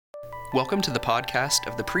Welcome to the podcast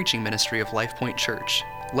of the preaching ministry of Life Point Church,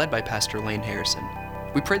 led by Pastor Lane Harrison.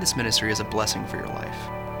 We pray this ministry is a blessing for your life.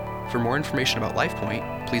 For more information about Life Point,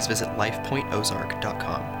 please visit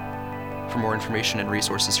lifepointozark.com. For more information and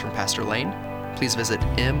resources from Pastor Lane, please visit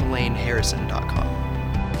mlaneharrison.com.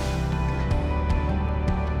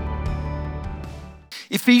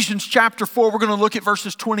 Ephesians chapter 4, we're going to look at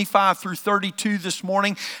verses 25 through 32 this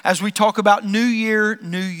morning as we talk about New Year,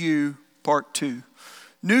 New You, Part 2.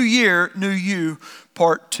 New Year, New You,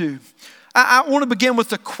 Part 2. I want to begin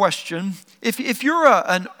with a question. If you're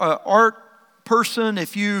an art person,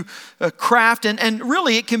 if you craft, and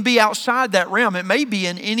really it can be outside that realm, it may be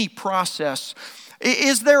in any process.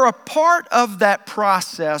 Is there a part of that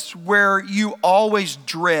process where you always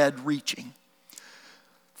dread reaching?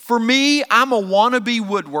 For me, I'm a wannabe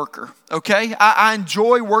woodworker, okay? I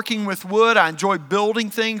enjoy working with wood. I enjoy building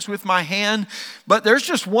things with my hand. But there's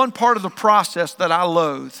just one part of the process that I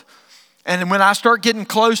loathe. And when I start getting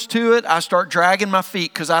close to it, I start dragging my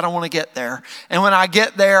feet because I don't want to get there. And when I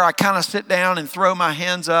get there, I kind of sit down and throw my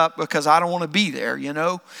hands up because I don't want to be there, you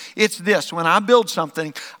know? It's this. When I build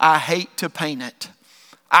something, I hate to paint it.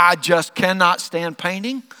 I just cannot stand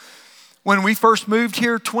painting. When we first moved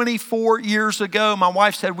here 24 years ago, my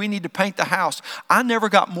wife said we need to paint the house. I never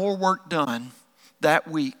got more work done that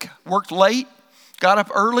week. Worked late, got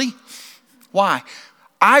up early. Why?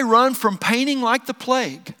 I run from painting like the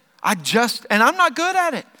plague. And I'm not good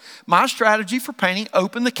at it. My strategy for painting,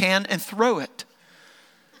 open the can and throw it.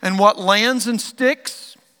 And what lands and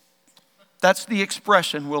sticks, that's the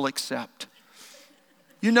expression we'll accept.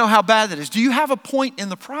 You know how bad that is. Do you have a point in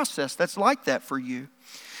the process that's like that for you?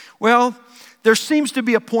 Well, there seems to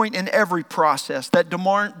be a point in every process that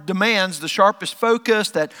demands the sharpest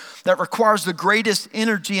focus, that requires the greatest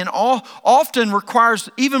energy, and often requires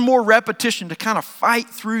even more repetition to kind of fight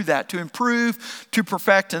through that, to improve, to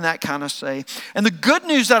perfect, and that kind of say. And the good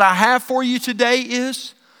news that I have for you today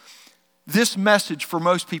is this message for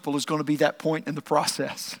most people is going to be that point in the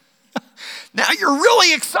process. Now you're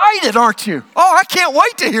really excited, aren't you? Oh, I can't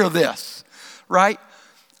wait to hear this, right?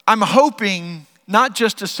 I'm hoping not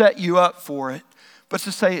just to set you up for it, but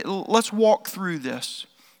to say, let's walk through this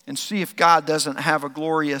and see if God doesn't have a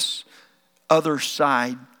glorious other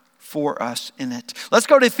side for us in it. Let's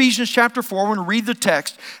go to Ephesians chapter 4. We're going to read the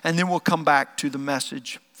text, and then we'll come back to the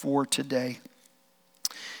message for today.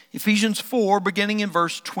 Ephesians 4, beginning in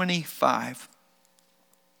verse 25.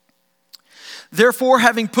 Therefore,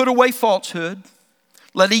 having put away falsehood,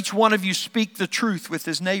 let each one of you speak the truth with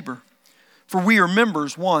his neighbor, for we are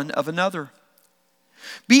members one of another.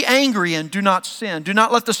 Be angry and do not sin. Do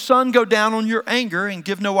not let the sun go down on your anger and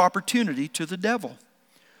give no opportunity to the devil.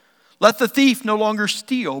 Let the thief no longer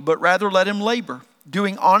steal, but rather let him labor,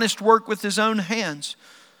 doing honest work with his own hands,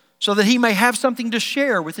 so that he may have something to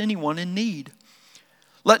share with anyone in need.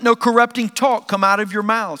 Let no corrupting talk come out of your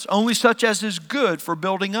mouths, only such as is good for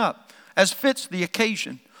building up, as fits the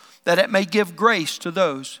occasion, that it may give grace to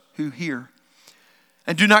those who hear.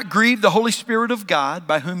 And do not grieve the Holy Spirit of God,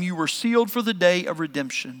 by whom you were sealed for the day of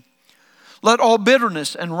redemption. Let all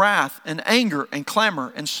bitterness and wrath and anger and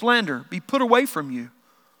clamor and slander be put away from you,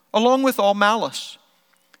 along with all malice.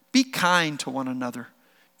 Be kind to one another,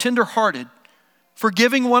 tender-hearted,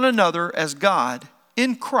 forgiving one another as God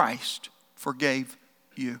in Christ forgave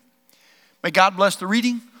you. May God bless the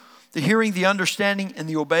reading, the hearing, the understanding, and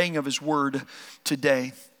the obeying of His word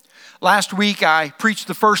today. Last week, I preached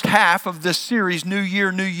the first half of this series, New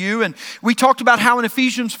Year, New You, and we talked about how in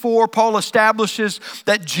Ephesians 4, Paul establishes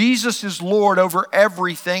that Jesus is Lord over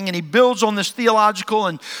everything, and he builds on this theological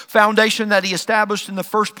and foundation that he established in the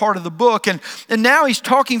first part of the book, and now he's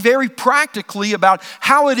talking very practically about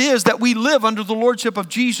how it is that we live under the lordship of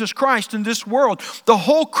Jesus Christ in this world. The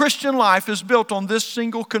whole Christian life is built on this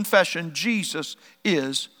single confession: Jesus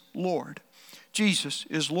is Lord. Jesus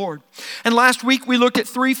is Lord. And last week we looked at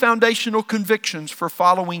 3 foundational convictions for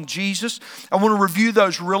following Jesus. I want to review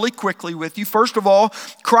those really quickly with you. First of all,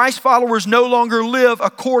 Christ followers no longer live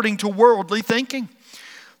according to worldly thinking.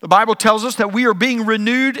 The Bible tells us that we are being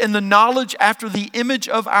renewed in the knowledge after the image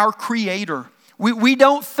of our Creator. We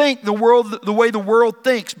don't think the way the world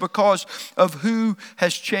thinks because of who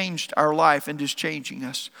has changed our life and is changing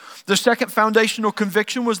us. The second foundational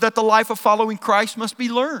conviction was that the life of following Christ must be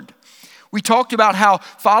learned. We talked about how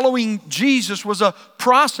following Jesus was a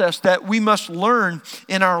process that we must learn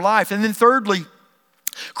in our life. And then thirdly,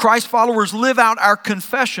 Christ followers live out our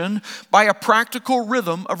confession by a practical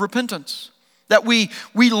rhythm of repentance. That we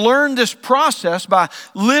learn this process by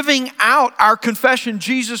living out our confession,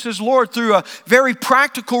 Jesus is Lord, through a very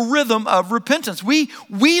practical rhythm of repentance. We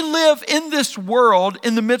live in this world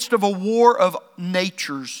in the midst of a war of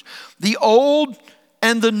natures. The old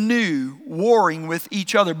and the new warring with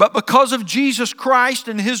each other. But because of Jesus Christ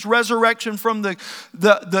and his resurrection from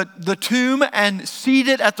the tomb and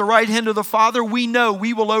seated at the right hand of the Father, we know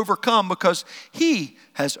we will overcome because he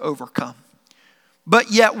has overcome.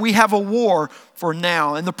 But yet we have a war for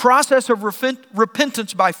now. And the process of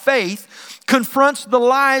repentance by faith confronts the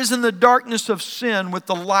lies and the darkness of sin with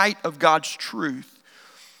the light of God's truth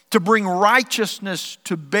to bring righteousness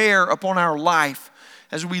to bear upon our life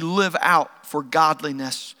as we live out for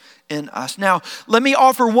godliness in us. Now, let me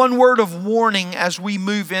offer one word of warning as we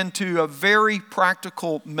move into a very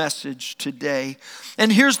practical message today.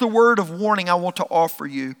 And here's the word of warning I want to offer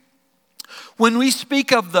you. When we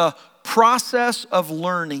speak of the process of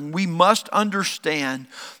learning, we must understand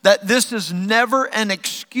that this is never an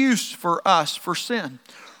excuse for us for sin.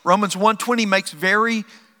 Romans 1:20 makes very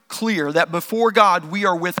clear that before God we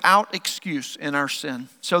are without excuse in our sin.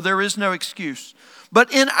 So there is no excuse.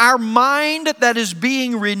 But in our mind that is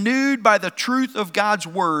being renewed by the truth of God's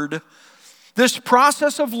word, this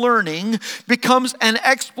process of learning becomes an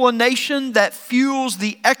explanation that fuels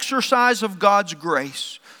the exercise of God's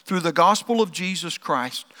grace through the gospel of Jesus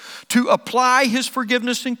Christ to apply his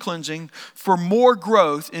forgiveness and cleansing for more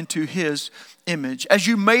growth into his image. As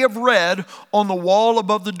you may have read on the wall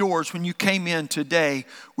above the doors when you came in today,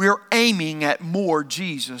 we are aiming at more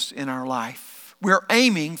Jesus in our life. We're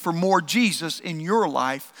aiming for more Jesus in your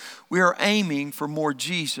life. We are aiming for more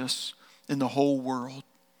Jesus in the whole world.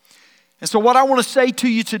 And so what I want to say to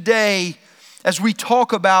you today as we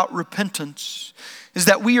talk about repentance is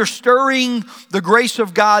that we are stirring the grace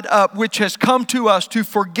of God up, which has come to us to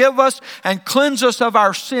forgive us and cleanse us of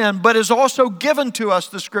our sin, but is also given to us,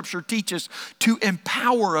 the scripture teaches, to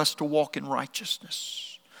empower us to walk in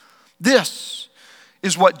righteousness. This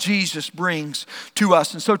is what Jesus brings to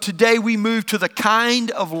us. And so today we move to the kind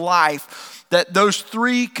of life that those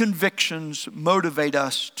three convictions motivate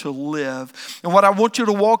us to live. And what I want you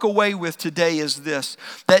to walk away with today is this,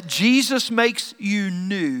 that Jesus makes you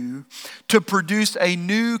new to produce a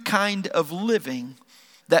new kind of living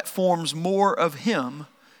that forms more of him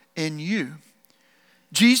in you.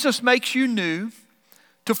 Jesus makes you new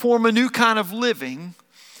to form a new kind of living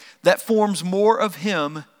that forms more of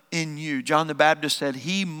him in you. John the Baptist said,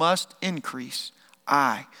 he must increase,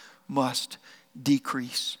 I must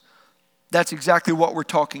decrease. That's exactly what we're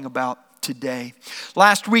talking about today.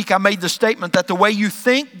 Last week I made the statement that the way you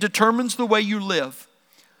think determines the way you live.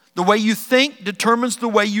 The way you think determines the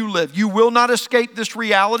way you live. You will not escape this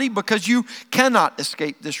reality because you cannot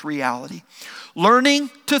escape this reality. Learning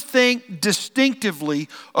to think distinctively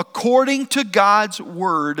according to God's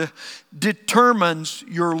word determines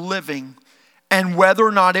your living and whether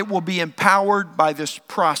or not it will be empowered by this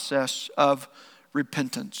process of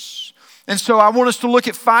repentance. And so I want us to look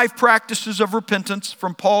at 5 practices of repentance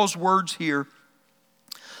from Paul's words here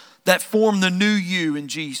that form the new you in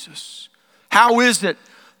Jesus. How is it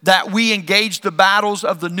that we engage the battles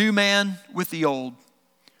of the new man with the old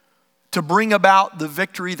to bring about the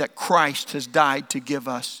victory that Christ has died to give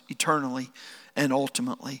us eternally and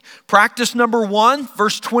ultimately? Practice number 1,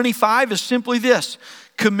 verse 25 is simply this: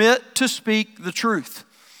 commit to speak the truth.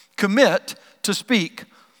 Commit to speak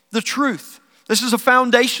the truth. This is a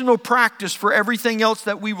foundational practice for everything else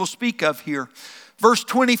that we will speak of here. Verse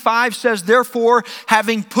 25 says, therefore,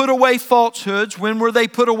 having put away falsehoods, when were they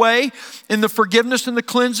put away? In the forgiveness and the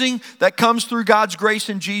cleansing that comes through God's grace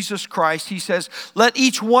in Jesus Christ. He says, let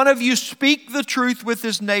each one of you speak the truth with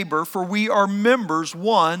his neighbor, for we are members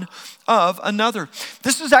one of another.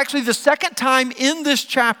 This is actually the second time in this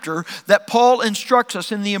chapter that Paul instructs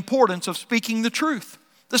us in the importance of speaking the truth.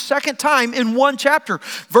 The second time in one chapter.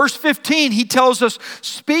 Verse 15, he tells us,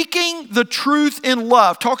 speaking the truth in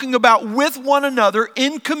love, talking about with one another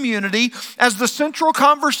in community as the central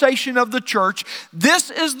conversation of the church. This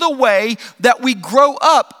is the way that we grow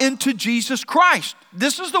up into Jesus Christ.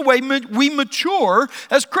 This is the way we mature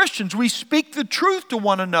as Christians. We speak the truth to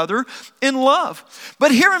one another in love.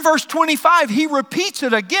 But here in verse 25, he repeats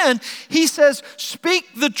it again. He says, speak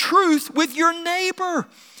the truth with your neighbor.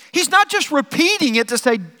 He's not just repeating it to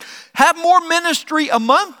say, have more ministry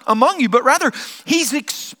among you, but rather he's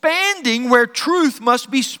expanding where truth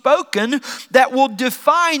must be spoken that will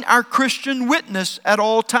define our Christian witness at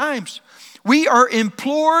all times. We are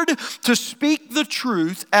implored to speak the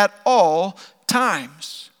truth at all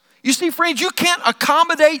times. You see, friends, you can't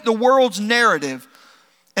accommodate the world's narrative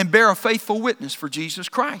and bear a faithful witness for Jesus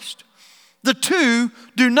Christ. The two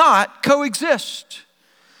do not coexist.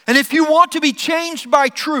 And if you want to be changed by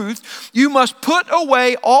truth, you must put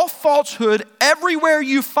away all falsehood everywhere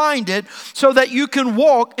you find it so that you can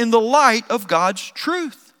walk in the light of God's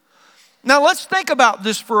truth. Now let's think about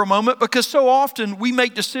this for a moment, because so often we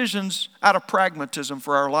make decisions out of pragmatism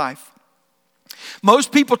for our life.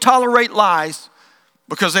 Most people tolerate lies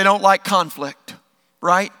because they don't like conflict,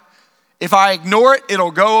 right? If I ignore it,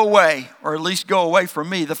 it'll go away, or at least go away from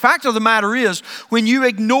me. The fact of the matter is, when you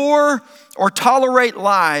ignore or tolerate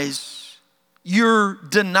lies, you're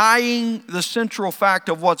denying the central fact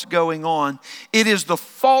of what's going on. It is the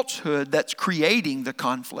falsehood that's creating the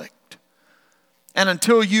conflict. And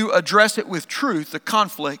until you address it with truth, the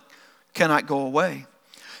conflict cannot go away.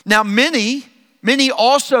 Now, many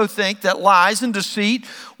also think that lies and deceit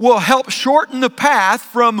will help shorten the path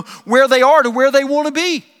from where they are to where they want to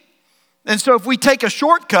be. And so if we take a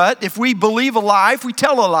shortcut, if we believe a lie, if we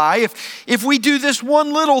tell a lie, if we do this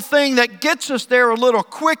one little thing that gets us there a little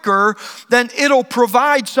quicker, then it'll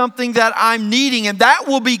provide something that I'm needing, and that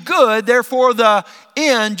will be good. Therefore, the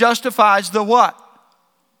end justifies the what?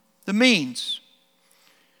 The means.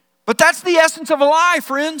 But that's the essence of a lie,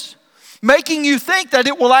 friends. Making you think that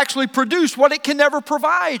it will actually produce what it can never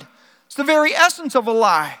provide. It's the very essence of a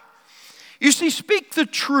lie. You see, speak the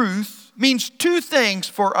truth means two things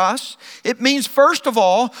for us. It means, first of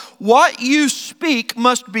all, what you speak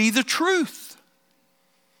must be the truth.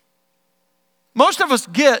 Most of us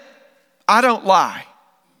get, I don't lie.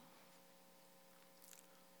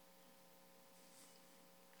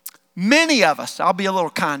 Many of us, I'll be a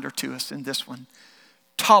little kinder to us in this one,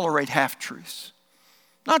 tolerate half-truths.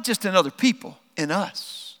 Not just in other people, in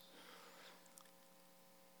us.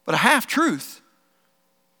 But a half-truth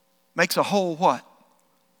makes a whole what?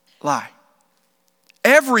 Lie.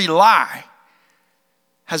 Every lie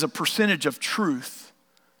has a percentage of truth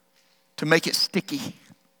to make it sticky.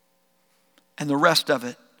 And the rest of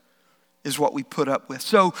it is what we put up with.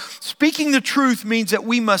 So speaking the truth means that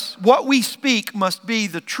what we speak must be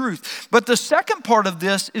the truth. But the second part of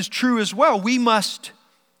this is true as well. We must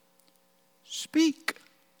speak.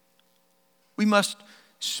 We must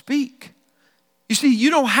speak. You see,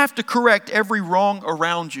 you don't have to correct every wrong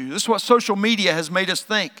around you. This is what social media has made us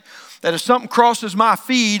think. That if something crosses my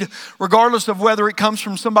feed, regardless of whether it comes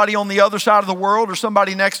from somebody on the other side of the world or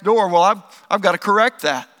somebody next door, well, I've got to correct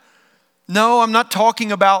that. No, I'm not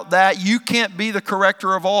talking about that. You can't be the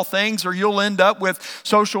corrector of all things, or you'll end up with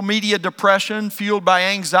social media depression fueled by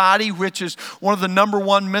anxiety, which is one of the number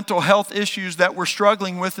one mental health issues that we're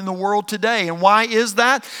struggling with in the world today. And why is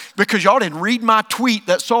that? Because y'all didn't read my tweet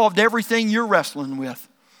that solved everything you're wrestling with.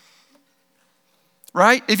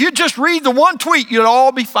 Right? If you just read the one tweet, you'll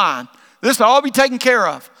all be fine. This will all be taken care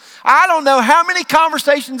of. I don't know how many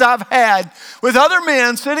conversations I've had with other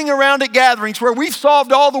men sitting around at gatherings where we've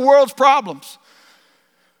solved all the world's problems.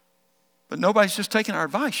 But nobody's just taken our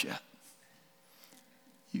advice yet.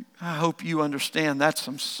 I hope you understand that's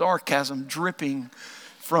some sarcasm dripping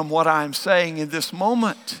from what I'm saying in this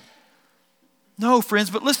moment. No,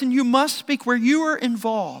 friends, but listen, you must speak where you are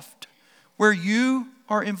involved. Where you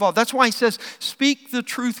are involved. That's why he says, speak the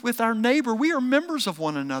truth with our neighbor. We are members of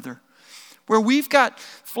one another. Where we've got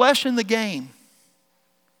flesh in the game,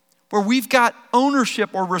 where we've got ownership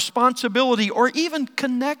or responsibility or even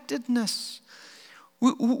connectedness,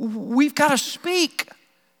 we've got to speak.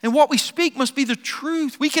 And what we speak must be the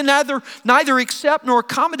truth. We can neither accept nor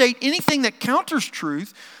accommodate anything that counters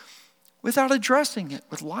truth without addressing it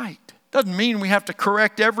with light. Doesn't mean we have to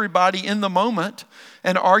correct everybody in the moment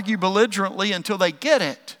and argue belligerently until they get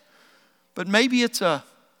it. But maybe it's a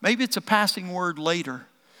passing word later.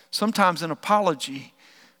 Sometimes an apology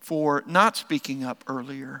for not speaking up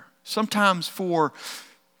earlier. Sometimes for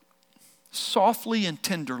softly and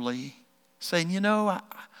tenderly saying,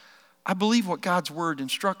 I believe what God's word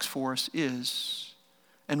instructs for us is,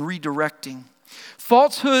 and redirecting.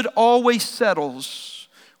 Falsehood always settles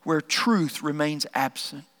where truth remains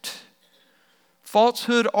absent.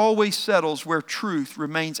 Falsehood always settles where truth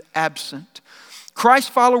remains absent. Christ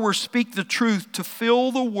followers speak the truth to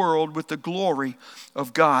fill the world with the glory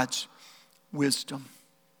of God's wisdom.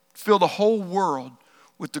 Fill the whole world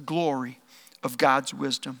with the glory of God's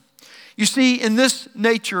wisdom. You see, in this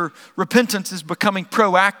nature, repentance is becoming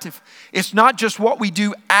proactive. It's not just what we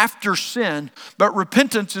do after sin, but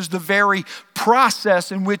repentance is the very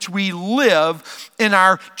process in which we live in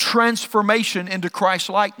our transformation into Christ's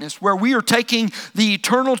likeness, where we are taking the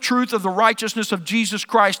eternal truth of the righteousness of Jesus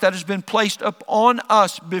Christ that has been placed upon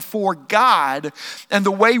us before God, and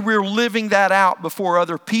the way we're living that out before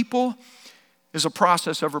other people is a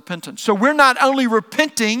process of repentance. So we're not only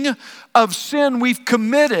repenting of sin we've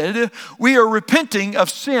committed, we are repenting of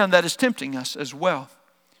sin that is tempting us as well.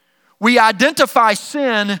 We identify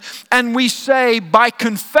sin and we say by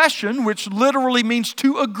confession, which literally means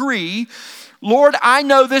to agree, Lord, I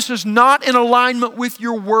know this is not in alignment with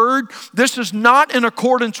your word. This is not in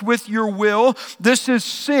accordance with your will. This is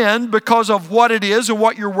sin because of what it is and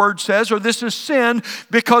what your word says, or this is sin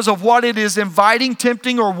because of what it is inviting,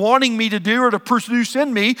 tempting, or wanting me to do or to produce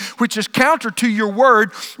in me, which is counter to your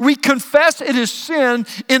word. We confess it is sin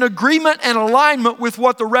in agreement and alignment with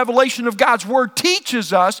what the revelation of God's word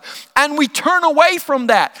teaches us, and we turn away from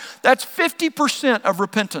that. That's 50% of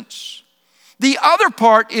repentance. The other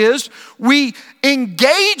part is we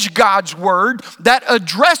engage God's word that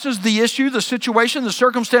addresses the issue, the situation, the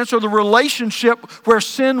circumstance, or the relationship where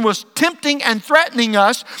sin was tempting and threatening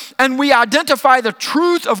us, and we identify the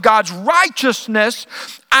truth of God's righteousness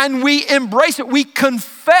and we embrace it. We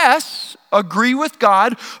confess, agree with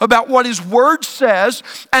God about what his word says,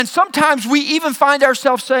 and sometimes we even find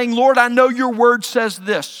ourselves saying, Lord, I know your word says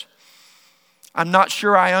this. I'm not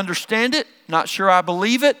sure I understand it, not sure I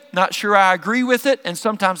believe it, not sure I agree with it, and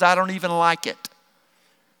sometimes I don't even like it.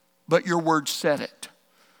 But your word said it,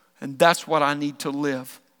 and that's what I need to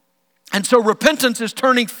live. And so repentance is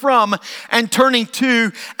turning from and turning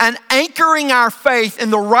to and anchoring our faith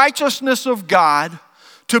in the righteousness of God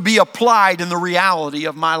to be applied in the reality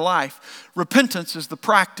of my life. Repentance is the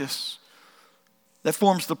practice that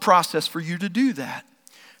forms the process for you to do that.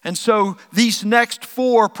 And so these next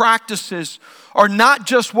 4 practices are not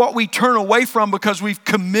just what we turn away from because we've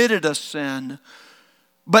committed a sin,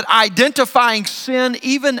 but identifying sin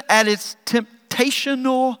even at its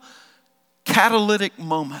temptational catalytic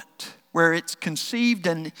moment where it's conceived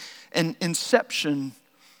and inception,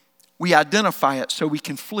 we identify it so we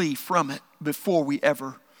can flee from it before we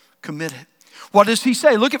ever commit it. What does he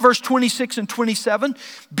say? Look at verse 26 and 27.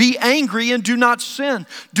 Be angry and do not sin.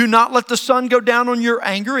 Do not let the sun go down on your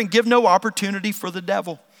anger and give no opportunity for the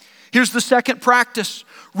devil. Here's the second practice.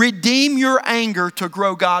 Redeem your anger to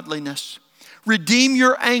grow godliness. Redeem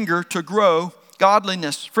your anger to grow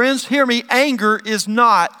godliness. Friends, hear me. Anger is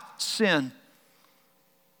not sin.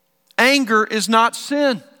 Anger is not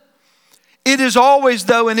sin. It is always,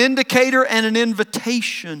 though, an indicator and an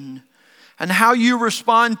invitation. And how you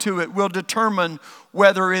respond to it will determine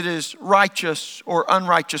whether it is righteous or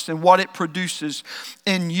unrighteous and what it produces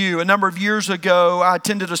in you. A number of years ago, I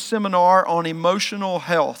attended a seminar on emotional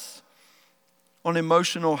health.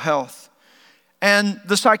 And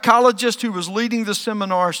the psychologist who was leading the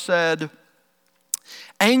seminar said,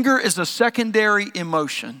 anger is a secondary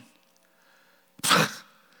emotion.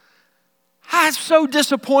 I was so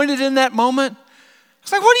disappointed in that moment.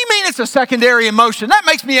 It's like, what do you mean it's a secondary emotion? That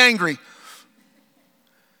makes me angry.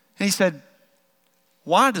 And he said,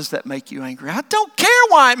 why does that make you angry? I don't care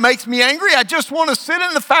why it makes me angry. I just want to sit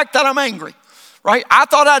in the fact that I'm angry, right? I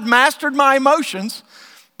thought I'd mastered my emotions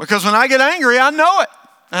because when I get angry, I know it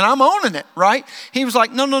and I'm owning it, right? He was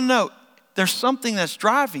like, no. There's something that's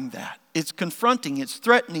driving that. It's confronting, it's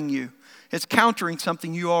threatening you. It's countering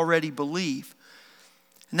something you already believe.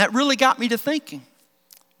 And that really got me to thinking.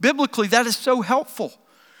 Biblically, that is so helpful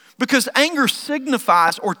because anger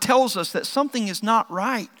signifies or tells us that something is not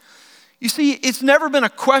right. You see, it's never been a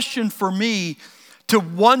question for me to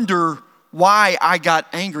wonder why I got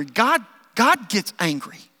angry. God gets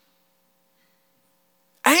angry.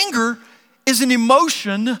 Anger is an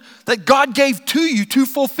emotion that God gave to you to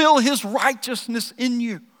fulfill his righteousness in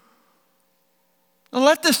you. Now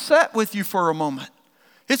let this set with you for a moment.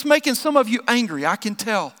 It's making some of you angry, I can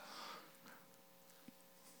tell.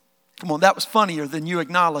 Come on, that was funnier than you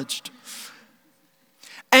acknowledged.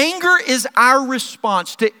 Anger is our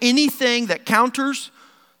response to anything that counters,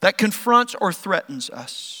 that confronts, or threatens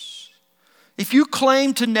us. If you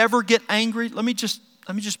claim to never get angry, let me just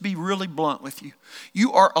be really blunt with you.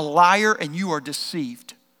 You are a liar and you are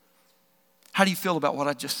deceived. How do you feel about what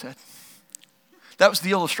I just said? That was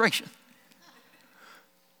the illustration.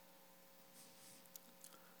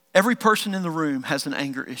 Every person in the room has an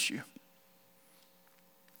anger issue.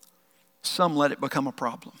 Some let it become a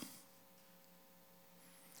problem.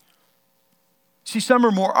 See, some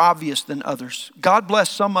are more obvious than others. God bless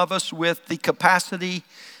some of us with the capacity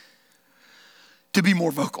to be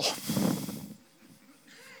more vocal.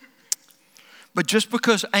 But just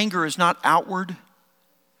because anger is not outward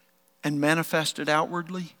and manifested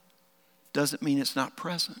outwardly doesn't mean it's not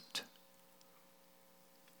present.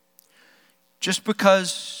 Just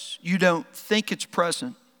because you don't think it's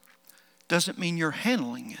present doesn't mean you're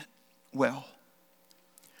handling it well.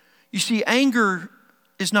 You see, anger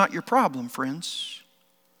is not your problem, friends.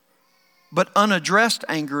 But unaddressed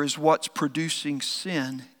anger is what's producing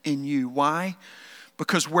sin in you. Why?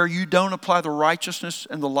 Because where you don't apply the righteousness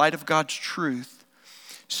and the light of God's truth,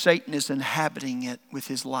 Satan is inhabiting it with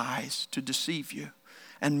his lies to deceive you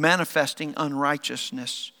and manifesting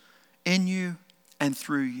unrighteousness in you and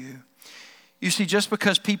through you. You see, just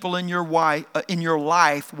because people in your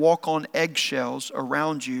life walk on eggshells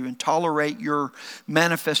around you and tolerate your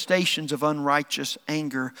manifestations of unrighteous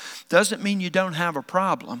anger doesn't mean you don't have a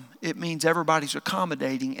problem. It means everybody's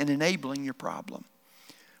accommodating and enabling your problem.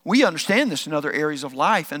 We understand this in other areas of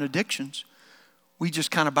life and addictions. We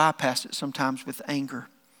just kind of bypass it sometimes with anger.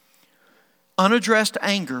 Unaddressed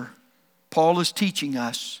anger, Paul is teaching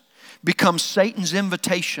us, becomes Satan's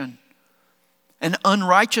invitation. And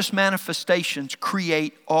unrighteous manifestations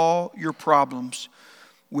create all your problems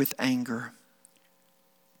with anger.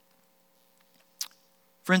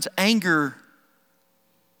 Friends, anger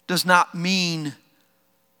does not mean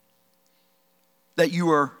that you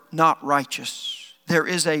are not righteous. There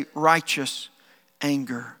is a righteous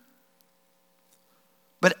anger.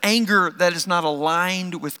 But anger that is not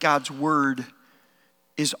aligned with God's word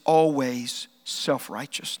is always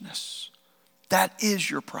self-righteousness. That is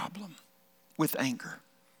your problem with anger.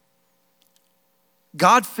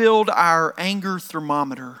 God filled our anger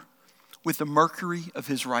thermometer with the mercury of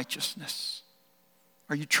his righteousness.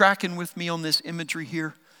 Are you tracking with me on this imagery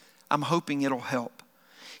here? I'm hoping it'll help.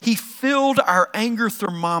 He filled our anger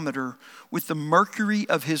thermometer with the mercury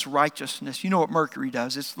of his righteousness. You know what mercury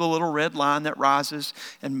does. It's the little red line that rises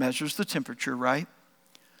and measures the temperature, right?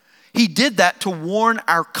 He did that to warn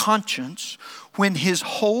our conscience when his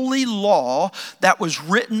holy law that was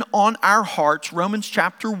written on our hearts, Romans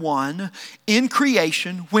chapter 1, in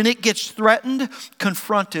creation, when it gets threatened,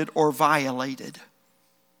 confronted, or violated.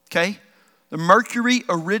 Okay? The mercury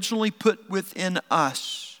originally put within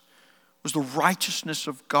us was the righteousness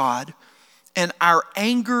of God. And our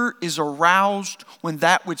anger is aroused when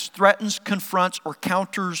that which threatens, confronts, or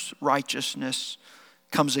counters righteousness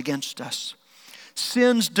comes against us.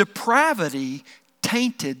 Sin's depravity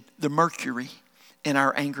tainted the mercury in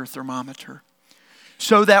our anger thermometer,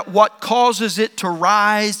 so that what causes it to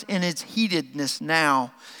rise in its heatedness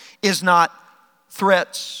now is not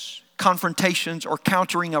threats, confrontations, or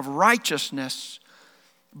countering of righteousness,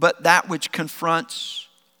 but that which confronts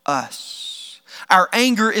us. Our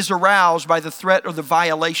anger is aroused by the threat or the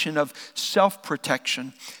violation of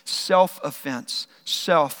self-protection, self-offense,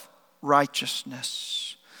 self-righteousness.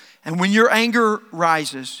 And when your anger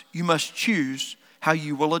rises, you must choose how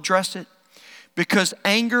you will address it. Because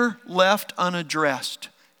anger left unaddressed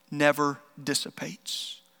never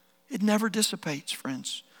dissipates. It never dissipates,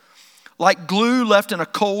 friends. Like glue left in a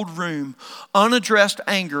cold room, unaddressed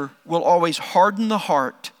anger will always harden the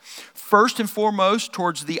heart, first and foremost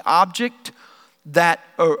towards the object that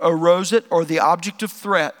arose it or the object of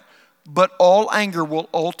threat, but all anger will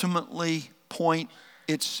ultimately point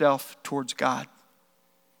itself towards God.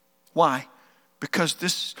 Why? Because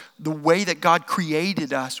the way that God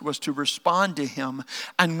created us was to respond to him.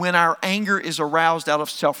 And when our anger is aroused out of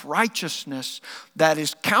self-righteousness that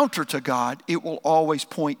is counter to God, it will always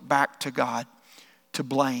point back to God, to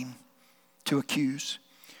blame, to accuse.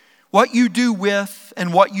 What you do with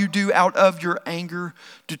and what you do out of your anger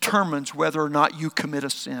determines whether or not you commit a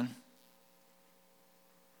sin.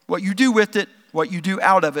 What you do with it, what you do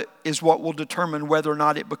out of it is what will determine whether or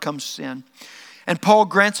not it becomes sin. And Paul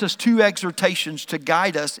grants us two exhortations to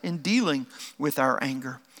guide us in dealing with our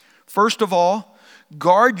anger. First of all,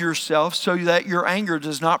 guard yourself so that your anger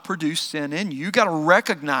does not produce sin in you. You got to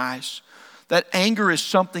recognize that anger is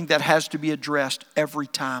something that has to be addressed every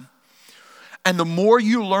time. And the more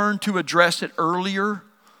you learn to address it earlier,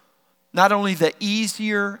 not only the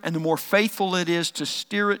easier and the more faithful it is to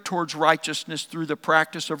steer it towards righteousness through the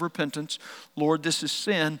practice of repentance. Lord, this is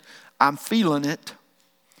sin. I'm feeling it.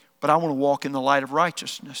 But I want to walk in the light of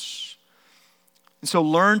righteousness. And so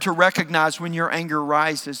learn to recognize when your anger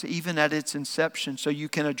rises, even at its inception, so you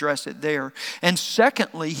can address it there. And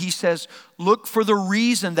secondly, he says, look for the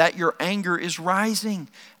reason that your anger is rising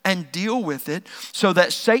and deal with it so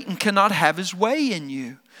that Satan cannot have his way in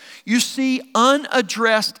you. You see,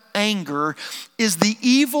 unaddressed anger is the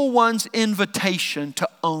evil one's invitation to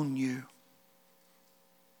own you.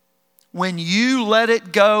 When you let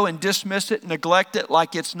it go and dismiss it, neglect it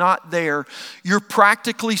like it's not there, you're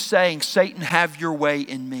practically saying, Satan, have your way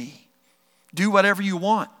in me. Do whatever you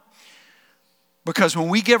want. Because when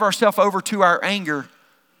we give ourselves over to our anger,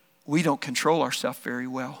 we don't control ourselves very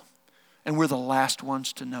well. And we're the last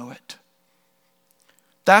ones to know it.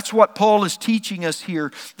 That's what Paul is teaching us here,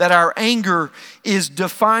 that our anger is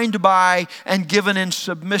defined by and given in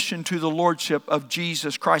submission to the lordship of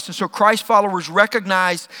Jesus Christ. And so Christ followers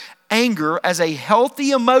recognize anger as a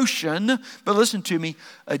healthy emotion, but listen to me,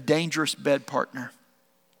 a dangerous bed partner.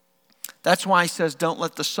 That's why he says, don't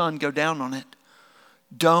let the sun go down on it.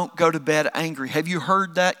 Don't go to bed angry. Have you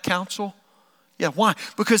heard that counsel? Yeah, why?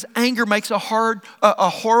 Because anger makes a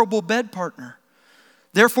horrible bed partner.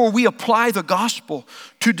 Therefore, we apply the gospel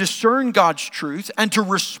to discern God's truth and to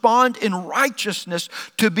respond in righteousness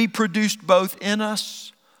to be produced both in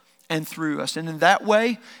us and through us. And in that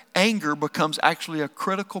way, anger becomes actually a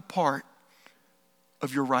critical part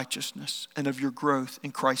of your righteousness and of your growth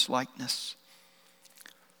in Christ-likeness.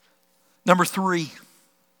 Number three,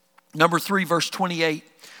 verse 28.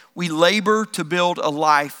 We labor to build a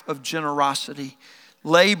life of generosity.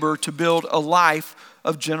 Labor to build a life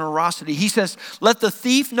of generosity. He says, let the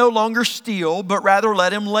thief no longer steal, but rather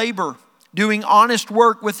let him labor, doing honest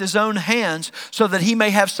work with his own hands, so that he may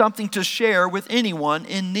have something to share with anyone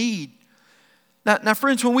in need. Now,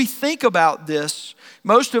 friends, when we think about this,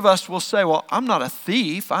 most of us will say, well, I'm not a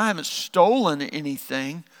thief. I haven't stolen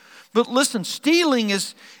anything. But listen, stealing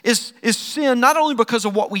is sin not only because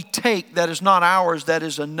of what we take that is not ours, that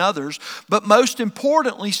is another's, but most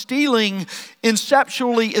importantly, stealing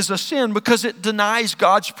conceptually is a sin because it denies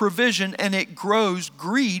God's provision and it grows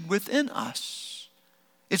greed within us.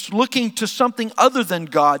 It's looking to something other than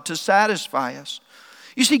God to satisfy us.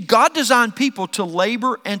 You see, God designed people to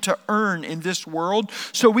labor and to earn in this world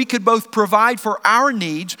so we could both provide for our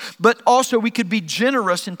needs, but also we could be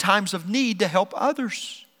generous in times of need to help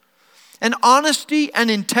others. And honesty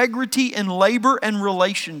and integrity in labor and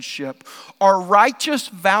relationship are righteous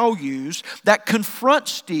values that confront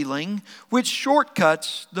stealing, which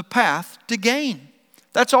shortcuts the path to gain.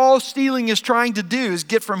 That's all stealing is trying to do, is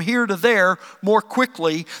get from here to there more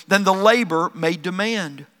quickly than the labor may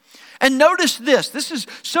demand. And notice this. This is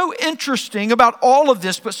so interesting about all of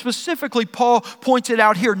this, but specifically Paul points it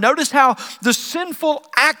out here. Notice how the sinful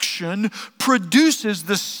action produces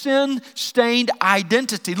the sin-stained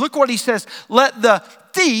identity. Look what he says. Let the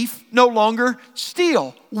thief no longer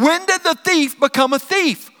steal. When did the thief become a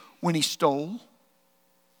thief? When he stole.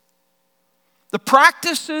 The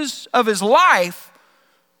practices of his life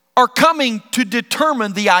are coming to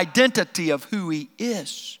determine the identity of who he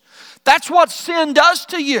is. That's what sin does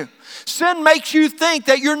to you. Sin makes you think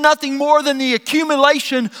that you're nothing more than the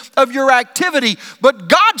accumulation of your activity. But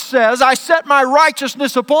God says, I set my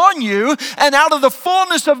righteousness upon you, and out of the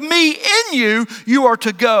fullness of me in you, you are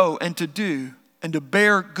to go and to do and to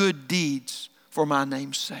bear good deeds for my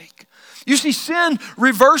name's sake. You see, sin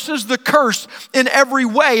reverses the curse in every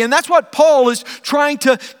way. And that's what Paul is trying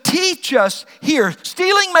to teach us here.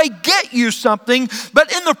 Stealing may get you something,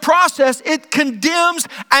 but in the process, it condemns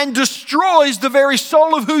and destroys the very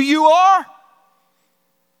soul of who you are.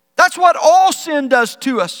 That's what all sin does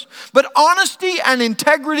to us. But honesty and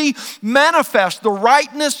integrity manifest the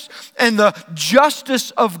rightness and the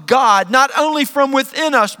justice of God, not only from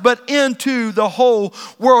within us, but into the whole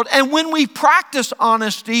world. And when we practice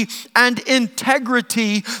honesty and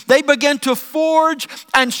integrity, they begin to forge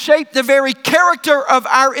and shape the very character of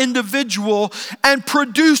our individual and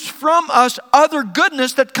produce from us other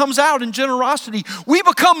goodness that comes out in generosity. We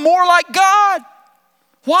become more like God.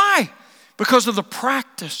 Why? Because of the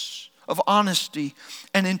practice of honesty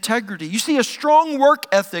and integrity. You see, a strong work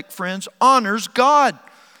ethic, friends, honors God.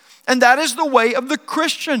 And that is the way of the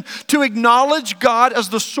Christian, to acknowledge God as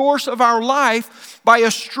the source of our life by a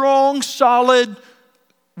strong, solid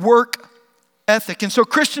work ethic. And so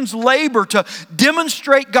Christians labor to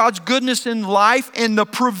demonstrate God's goodness in life and the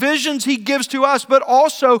provisions He gives to us, but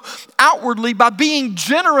also outwardly by being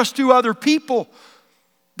generous to other people.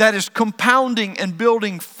 That is compounding and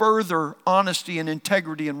building further honesty and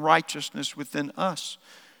integrity and righteousness within us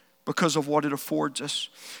because of what it affords us.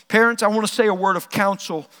 Parents, I want to say a word of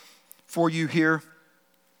counsel for you here.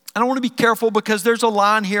 And I want to be careful because there's a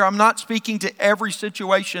line here. I'm not speaking to every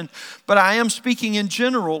situation, but I am speaking in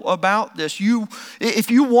general about this. If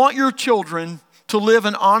you want your children to live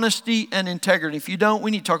in honesty and integrity, if you don't, we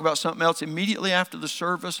need to talk about something else immediately after the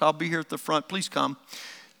service. I'll be here at the front. Please come.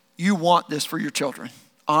 You want this for your children.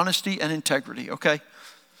 Honesty and integrity, okay?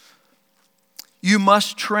 You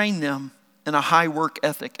must train them in a high work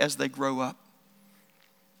ethic as they grow up.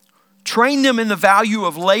 Train them in the value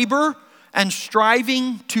of labor and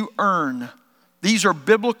striving to earn. These are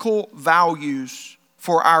biblical values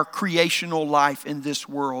for our creational life in this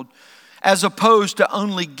world, as opposed to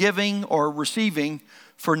only giving or receiving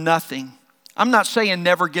for nothing I'm not saying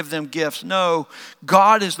never give them gifts. No,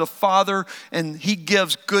 God is the Father and He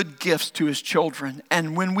gives good gifts to His children.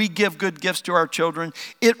 And when we give good gifts to our children,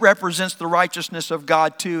 it represents the righteousness of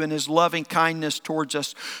God too and His loving kindness towards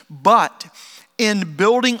us. But in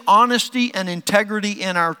building honesty and integrity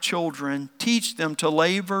in our children, teach them to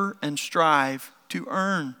labor and strive to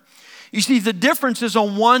earn. You see, the difference is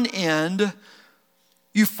on one end,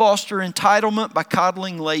 you foster entitlement by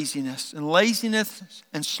coddling laziness. And laziness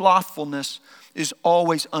and slothfulness is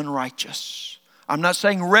always unrighteous. I'm not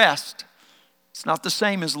saying rest. It's not the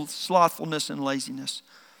same as slothfulness and laziness.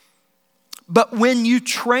 But when you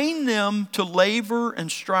train them to labor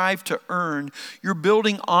and strive to earn, you're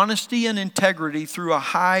building honesty and integrity through a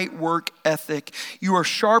high work ethic. You are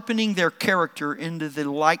sharpening their character into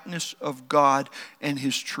the likeness of God and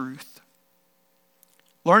His truth.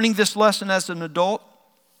 Learning this lesson as an adult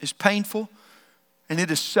is painful, and it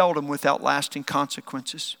is seldom without lasting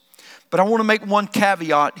consequences. But I want to make one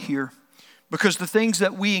caveat here, because the things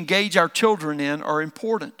that we engage our children in are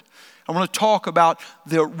important. I want to talk about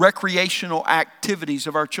the recreational activities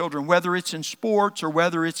of our children, whether it's in sports or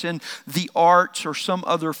whether it's in the arts or some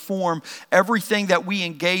other form, everything that we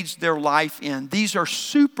engage their life in. These are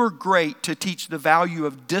super great to teach the value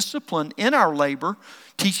of discipline in our labor,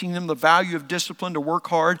 teaching them the value of discipline to work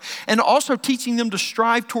hard, and also teaching them to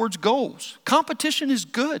strive towards goals. Competition is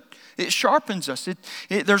good. It sharpens us.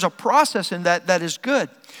 There's a process in that is good.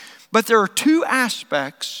 But there are two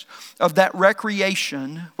aspects of that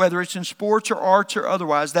recreation, whether it's in sports or arts or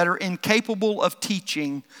otherwise, that are incapable of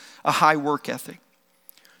teaching a high work ethic.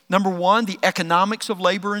 Number one, the economics of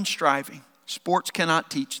labor and striving. Sports cannot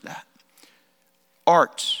teach that.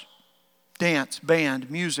 Arts, dance, band,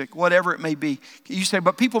 music, whatever it may be. You say,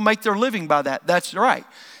 but people make their living by that. That's right.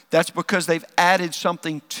 That's because they've added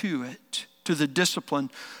something to it, to the discipline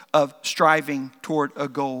of striving toward a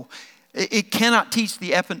goal. It cannot teach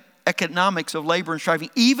the economics of labor and striving.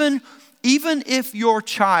 Even if your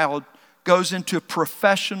child goes into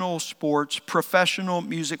professional sports, professional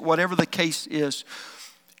music, whatever the case is,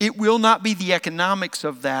 it will not be the economics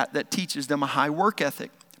of that teaches them a high work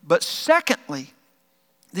ethic. But secondly,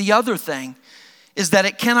 the other thing is that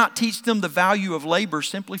it cannot teach them the value of labor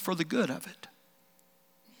simply for the good of it.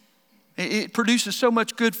 It produces so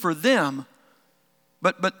much good for them,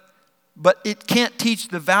 but it can't teach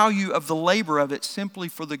the value of the labor of it simply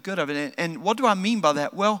for the good of it. And what do I mean by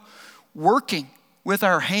that? Well, working with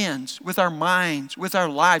our hands, with our minds, with our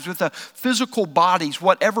lives, with the physical bodies,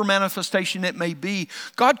 whatever manifestation it may be.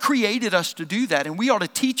 God created us to do that, and we ought to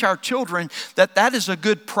teach our children that is a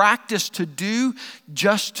good practice to do,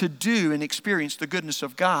 just to do and experience the goodness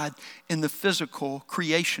of God in the physical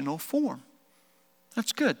creational form.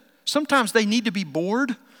 That's good. Sometimes they need to be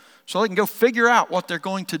bored so they can go figure out what they're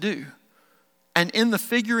going to do. And in the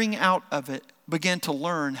figuring out of it, begin to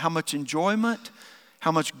learn how much enjoyment,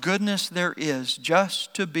 how much goodness there is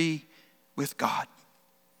just to be with God,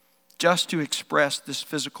 just to express this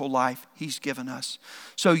physical life He's given us.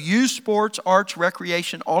 So use sports, arts,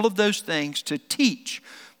 recreation, all of those things to teach,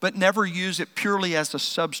 but never use it purely as a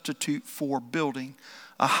substitute for building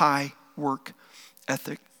a high work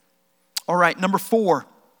ethic. All right, number 4,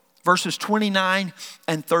 verses 29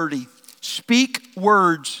 and 30. Speak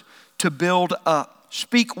words to build up.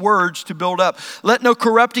 Speak words to build up. Let no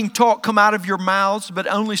corrupting talk come out of your mouths, but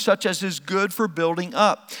only such as is good for building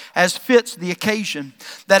up, as fits the occasion,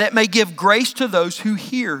 that it may give grace to those who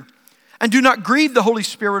hear. And do not grieve the Holy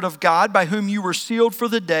Spirit of God, by whom you were sealed for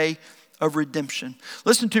the day of redemption.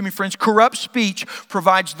 Listen to me, friends. Corrupt speech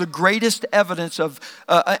provides the greatest evidence of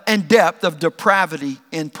and depth of depravity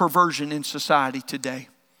and perversion in society today.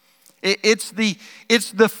 It's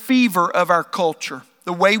the fever of our culture.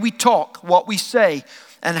 The way we talk, what we say,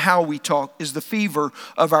 and how we talk is the fever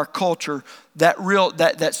of our culture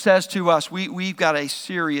that says to us, we've got a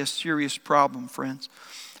serious problem, friends.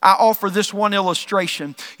 I offer this one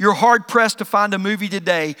illustration. You're hard-pressed to find a movie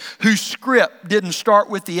today whose script didn't start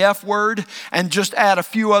with the F word and just add a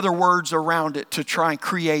few other words around it to try and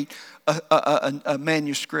create a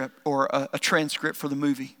manuscript or a transcript for the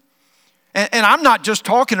movie. And I'm not just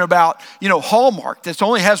talking about, Hallmark that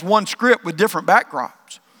only has one script with different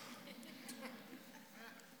backgrounds.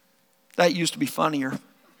 That used to be funnier.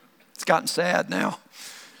 It's gotten sad now.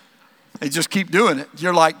 They just keep doing it.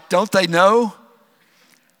 You're like, don't they know?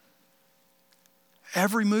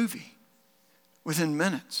 Every movie, within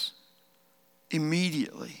minutes,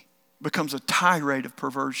 immediately becomes a tirade of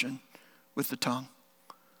perversion with the tongue.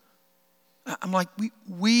 I'm like,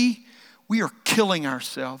 we are killing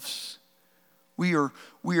ourselves. We are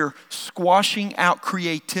squashing out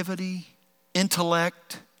creativity,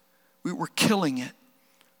 intellect. We're killing it.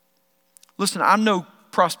 Listen, I'm no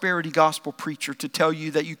prosperity gospel preacher to tell you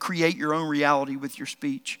that you create your own reality with your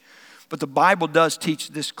speech. But the Bible does teach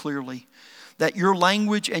this clearly, that your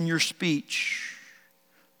language and your speech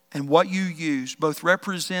and what you use both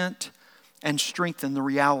represent and strengthen the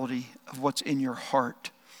reality of what's in your heart.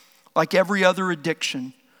 Like every other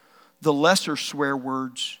addiction, the lesser swear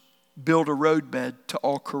words build a roadbed to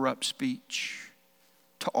all corrupt speech.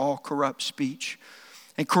 To all corrupt speech.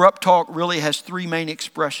 And corrupt talk really has three main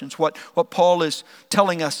expressions. What Paul is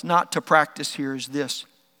telling us not to practice here is this.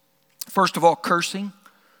 First of all, cursing.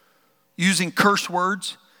 Using curse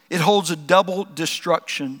words. It holds a double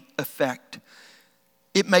destruction effect.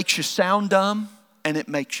 It makes you sound dumb and it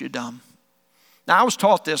makes you dumb. Now, I was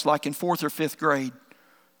taught this like in 4th or 5th grade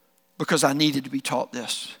because I needed to be taught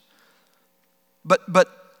this. But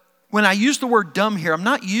when I use the word dumb here, I'm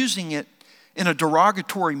not using it in a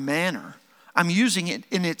derogatory manner. I'm using it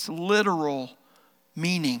in its literal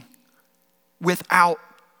meaning, without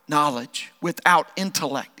knowledge, without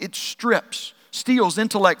intellect. It steals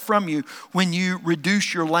intellect from you when you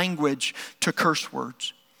reduce your language to curse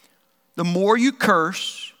words. The more you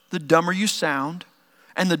curse, the dumber you sound,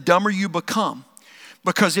 and the dumber you become,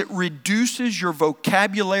 because it reduces your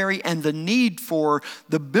vocabulary and the need for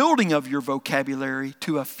the building of your vocabulary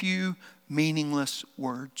to a few meaningless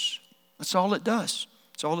words. That's all it does.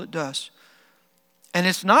 That's all it does. And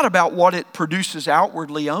it's not about what it produces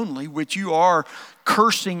outwardly only, which you are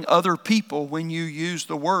cursing other people when you use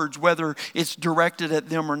the words, whether it's directed at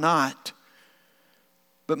them or not.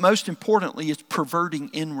 But most importantly, it's perverting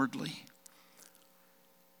inwardly.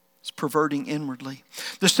 It's perverting inwardly.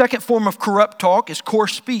 The second form of corrupt talk is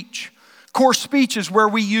coarse speech. Coarse speech is where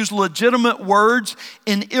we use legitimate words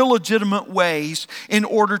in illegitimate ways in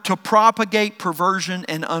order to propagate perversion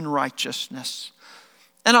and unrighteousness.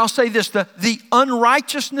 And I'll say this, the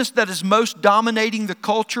unrighteousness that is most dominating the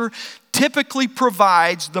culture typically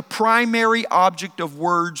provides the primary object of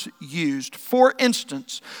words used. For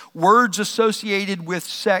instance, words associated with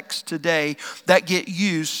sex today that get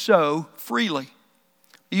used so freely.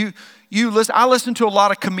 I listen to a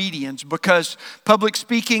lot of comedians because public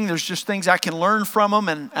speaking, there's just things I can learn from them,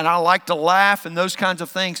 and I like to laugh and those kinds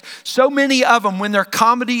of things. So many of them, when their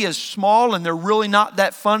comedy is small and they're really not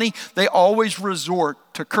that funny, they always resort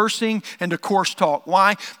to cursing and to coarse talk.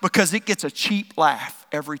 Why? Because it gets a cheap laugh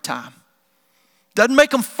every time. Doesn't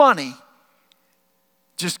make them funny,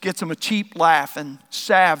 just gets them a cheap laugh and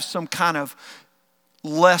salves some kind of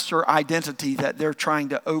lesser identity that they're trying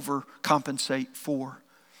to overcompensate for.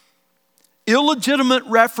 Illegitimate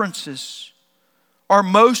references are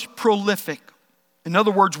most prolific. In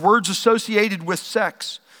other words, words associated with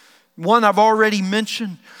sex. One I've already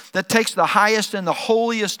mentioned that takes the highest and the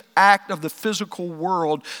holiest act of the physical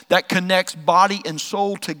world that connects body and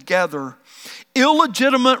soul together.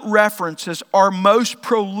 Illegitimate references are most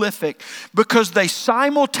prolific because they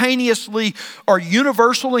simultaneously are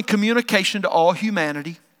universal in communication to all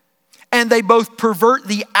humanity. And they both pervert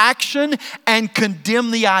the action and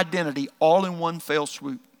condemn the identity all in one fell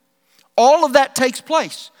swoop. All of that takes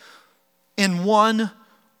place in one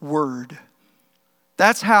word.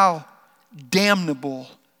 That's how damnable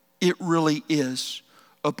it really is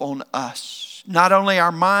upon us. Not only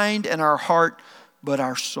our mind and our heart, but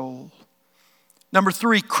our soul. Number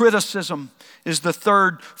 3, criticism is the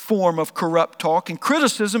third form of corrupt talk. And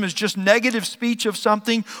criticism is just negative speech of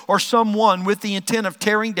something or someone with the intent of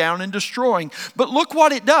tearing down and destroying. But look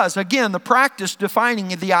what it does. Again, the practice defining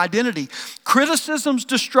the identity. Criticism's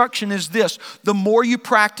destruction is this: the more you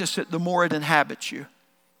practice it, the more it inhabits you.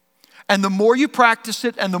 And the more you practice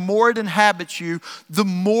it and the more it inhabits you, the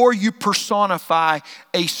more you personify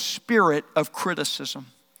a spirit of criticism.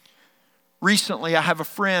 Recently, I have a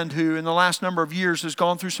friend who in the last number of years has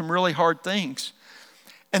gone through some really hard things.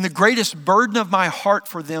 And the greatest burden of my heart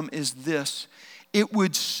for them is this: it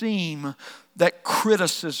would seem that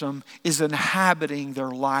criticism is inhabiting their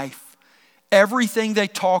life. Everything they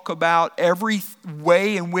talk about, every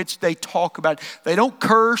way in which they talk about it. They don't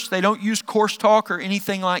curse, they don't use coarse talk or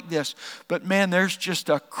anything like this. But man, there's just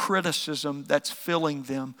a criticism that's filling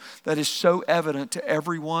them that is so evident to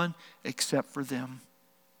everyone except for them.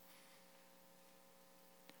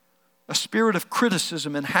 A spirit of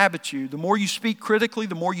criticism inhabits you. The more you speak critically,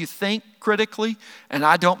 the more you think critically, and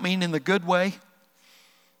I don't mean in the good way,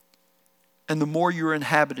 and the more you're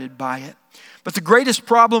inhabited by it. But the greatest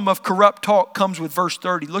problem of corrupt talk comes with verse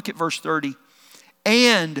 30. Look at verse 30.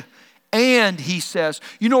 And he says,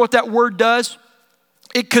 you know what that word does?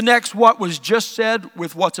 It connects what was just said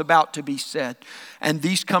with what's about to be said. And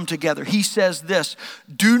these come together. He says this,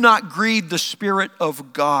 do not grieve the Spirit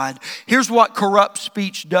of God. Here's what corrupt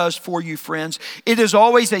speech does for you, friends. It is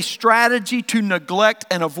always a strategy to neglect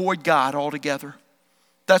and avoid God altogether.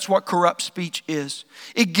 That's what corrupt speech is.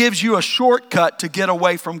 It gives you a shortcut to get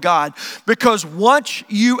away from God. Because once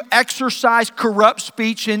you exercise corrupt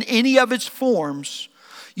speech in any of its forms,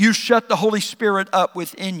 you shut the Holy Spirit up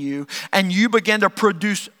within you and you begin to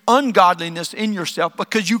produce ungodliness in yourself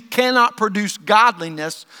because you cannot produce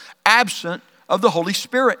godliness absent of the Holy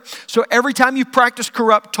Spirit. So every time you practice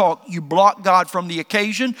corrupt talk, you block God from the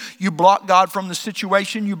occasion, you block God from the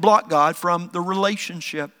situation, you block God from the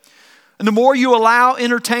relationship. And the more you allow,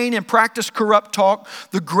 entertain, and practice corrupt talk,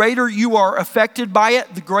 the greater you are affected by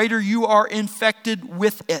it, the greater you are infected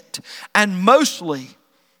with it. And mostly,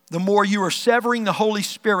 the more you are severing the Holy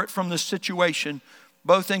Spirit from the situation,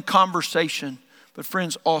 both in conversation, but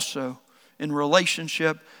friends, also in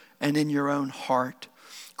relationship and in your own heart.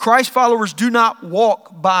 Christ followers do not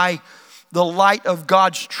walk by the light of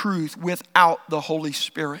God's truth without the Holy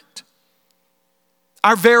Spirit.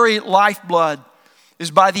 Our very lifeblood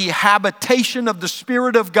is by the habitation of the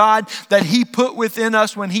Spirit of God that He put within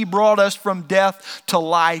us when He brought us from death to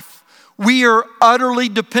life. We are utterly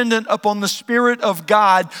dependent upon the Spirit of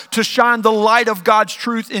God to shine the light of God's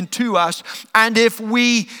truth into us. And if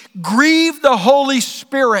we grieve the Holy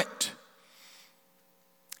Spirit,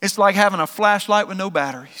 it's like having a flashlight with no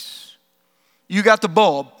batteries. You got the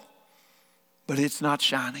bulb, but it's not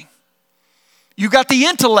shining. You got the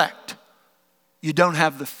intellect. You don't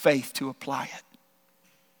have the faith to apply it.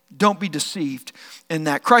 Don't be deceived in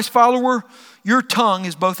that. Christ follower, your tongue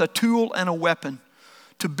is both a tool and a weapon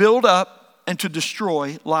to build up and to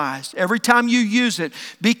destroy lies. Every time you use it,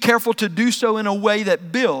 be careful to do so in a way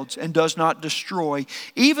that builds and does not destroy.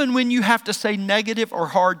 Even when you have to say negative or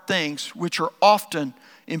hard things, which are often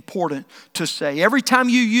important to say. Every time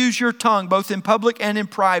you use your tongue, both in public and in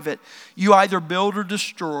private, you either build or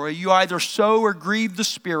destroy. You either sow or grieve the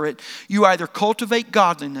Spirit. You either cultivate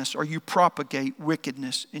godliness or you propagate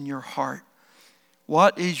wickedness in your heart.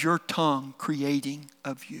 What is your tongue creating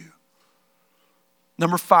of you?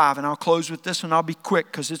 Number 5, and I'll close with this and I'll be quick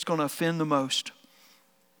because it's going to offend the most.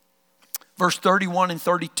 Verse 31 and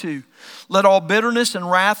 32. Let all bitterness and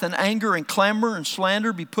wrath and anger and clamor and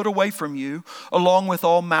slander be put away from you, along with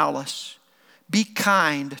all malice. Be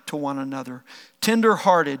kind to one another,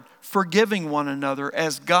 tender-hearted, forgiving one another,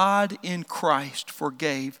 as God in Christ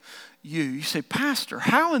forgave you. You say, Pastor,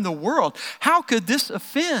 how in the world? How could this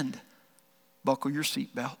offend? Buckle your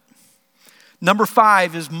seatbelt. Number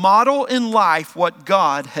 5 is model in life what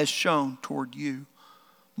God has shown toward you.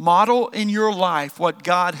 Model in your life what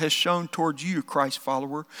God has shown towards you, Christ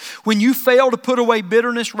follower. When you fail to put away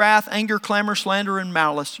bitterness, wrath, anger, clamor, slander, and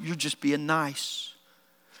malice, you're just being nice.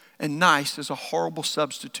 And nice is a horrible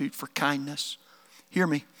substitute for kindness. Hear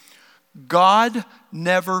me. God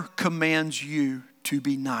never commands you to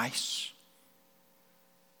be nice.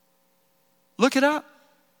 Look it up.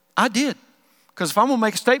 I did. Because if I'm going to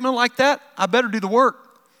make a statement like that, I better do the work.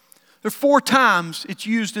 There are 4 times it's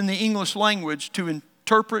used in the English language to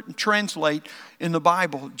interpret and translate in the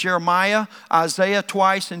Bible. Jeremiah, Isaiah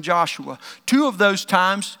twice, and Joshua. 2 of those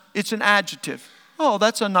times, it's an adjective. Oh,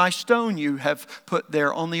 that's a nice stone you have put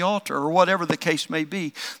there on the altar, or whatever the case may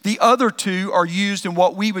be. The other 2 are used in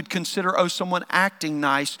what we would consider, someone acting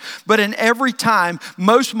nice. But in every time,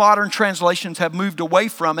 most modern translations have moved away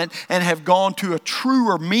from it and have gone to a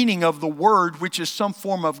truer meaning of the word, which is some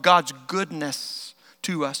form of God's goodness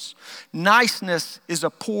to us. Niceness is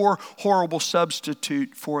a poor, horrible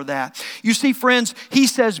substitute for that. You see, friends, he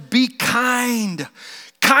says, be kind.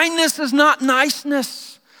 Kindness is not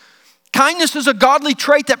niceness. Kindness is a godly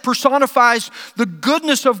trait that personifies the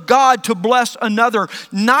goodness of God to bless another.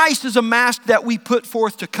 Nice is a mask that we put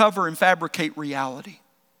forth to cover and fabricate reality.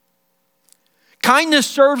 Kindness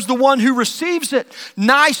serves the one who receives it.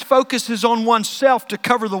 Nice focuses on oneself to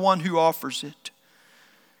cover the one who offers it.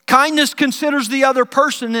 Kindness considers the other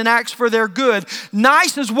person and acts for their good.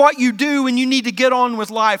 Nice is what you do when you need to get on with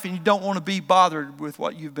life and you don't want to be bothered with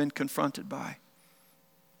what you've been confronted by.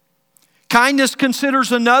 Kindness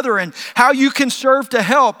considers another and how you can serve to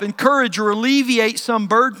help, encourage, or alleviate some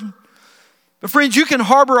burden. But friends, you can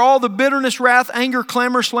harbor all the bitterness, wrath, anger,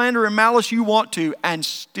 clamor, slander, and malice you want to and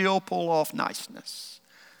still pull off niceness.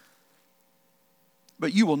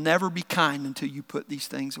 But you will never be kind until you put these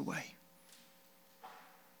things away.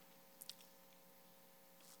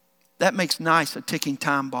 That makes nice a ticking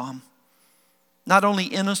time bomb. Not only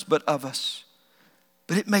in us, but of us.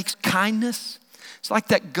 But it makes kindness, it's like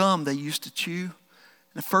that gum they used to chew.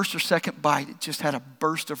 The first or second bite, it just had a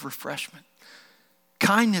burst of refreshment.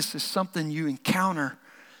 Kindness is something you encounter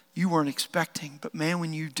you weren't expecting. But man,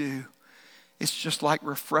 when you do, it's just like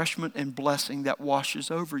refreshment and blessing that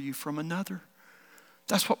washes over you from another.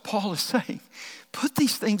 That's what Paul is saying. Put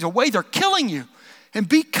these things away. They're killing you. And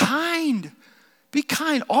be kind. Be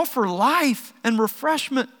kind. Offer life and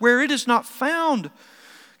refreshment where it is not found.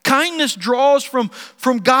 Kindness draws from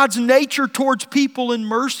God's nature towards people in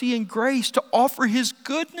mercy and grace to offer His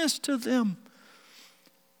goodness to them.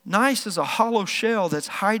 Nice is a hollow shell that's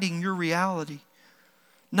hiding your reality.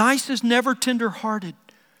 Nice is never tender-hearted.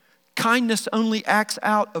 Kindness only acts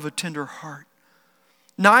out of a tender heart.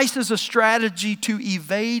 Nice is a strategy to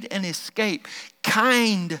evade and escape.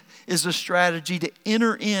 Kind is a strategy to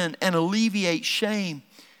enter in and alleviate shame,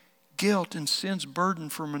 guilt, and sin's burden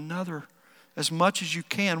from another as much as you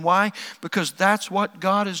can. Why? Because that's what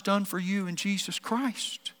God has done for you in Jesus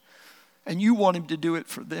Christ. And you want Him to do it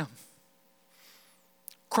for them.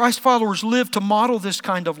 Christ followers live to model this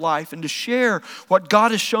kind of life and to share what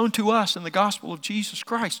God has shown to us in the gospel of Jesus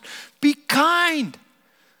Christ. Be kind.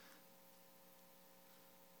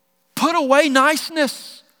 Put away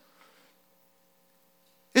niceness.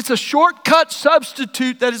 It's a shortcut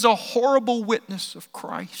substitute that is a horrible witness of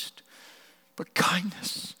Christ. But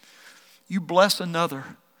kindness, you bless another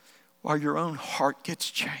while your own heart gets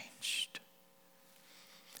changed.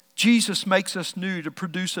 Jesus makes us new to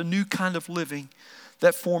produce a new kind of living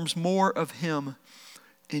that forms more of Him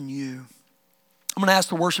in you. I'm going to ask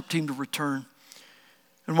the worship team to return.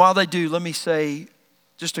 And while they do, let me say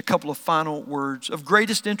just a couple of final words. Of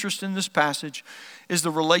greatest interest in this passage is the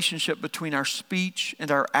relationship between our speech and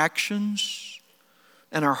our actions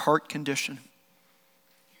and our heart condition.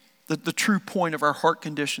 The true point of our heart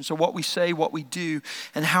condition. So what we say, what we do,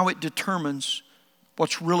 and how it determines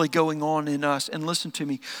what's really going on in us. And listen to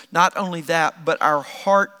me, not only that, but our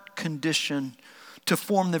heart condition to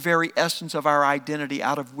form the very essence of our identity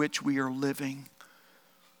out of which we are living.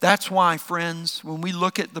 That's why, friends, when we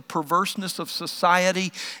look at the perverseness of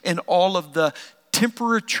society and all of the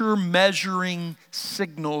temperature measuring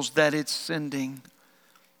signals that it's sending,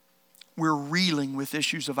 we're reeling with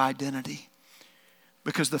issues of identity.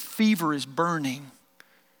 Because the fever is burning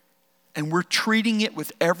and we're treating it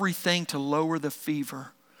with everything to lower the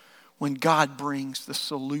fever when God brings the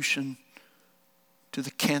solution to the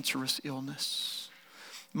cancerous illness.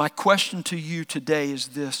 My question to you today is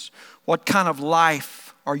this: what kind of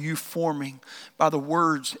life are you forming by the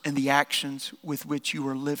words and the actions with which you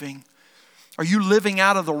are living? Are you living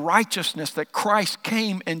out of the righteousness that Christ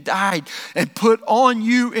came and died and put on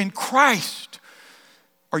you in Christ?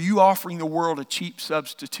 Are you offering the world a cheap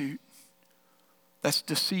substitute that's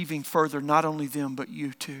deceiving further not only them but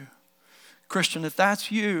you too? Christian, if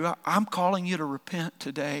that's you, I'm calling you to repent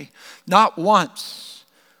today. Not once,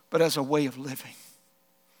 but as a way of living.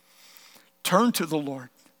 Turn to the Lord.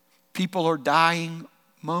 People are dying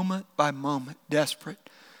moment by moment, desperate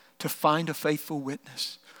to find a faithful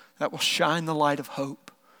witness that will shine the light of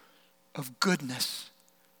hope, of goodness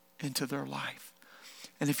into their life.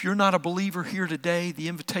 And if you're not a believer here today, the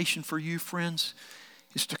invitation for you, friends,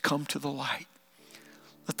 is to come to the light.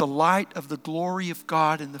 Let the light of the glory of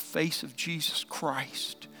God in the face of Jesus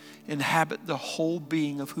Christ inhabit the whole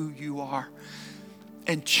being of who you are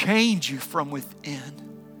and change you from within.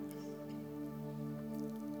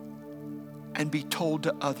 And be told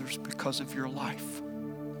to others because of your life.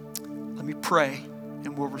 Let me pray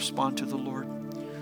and we'll respond to the Lord.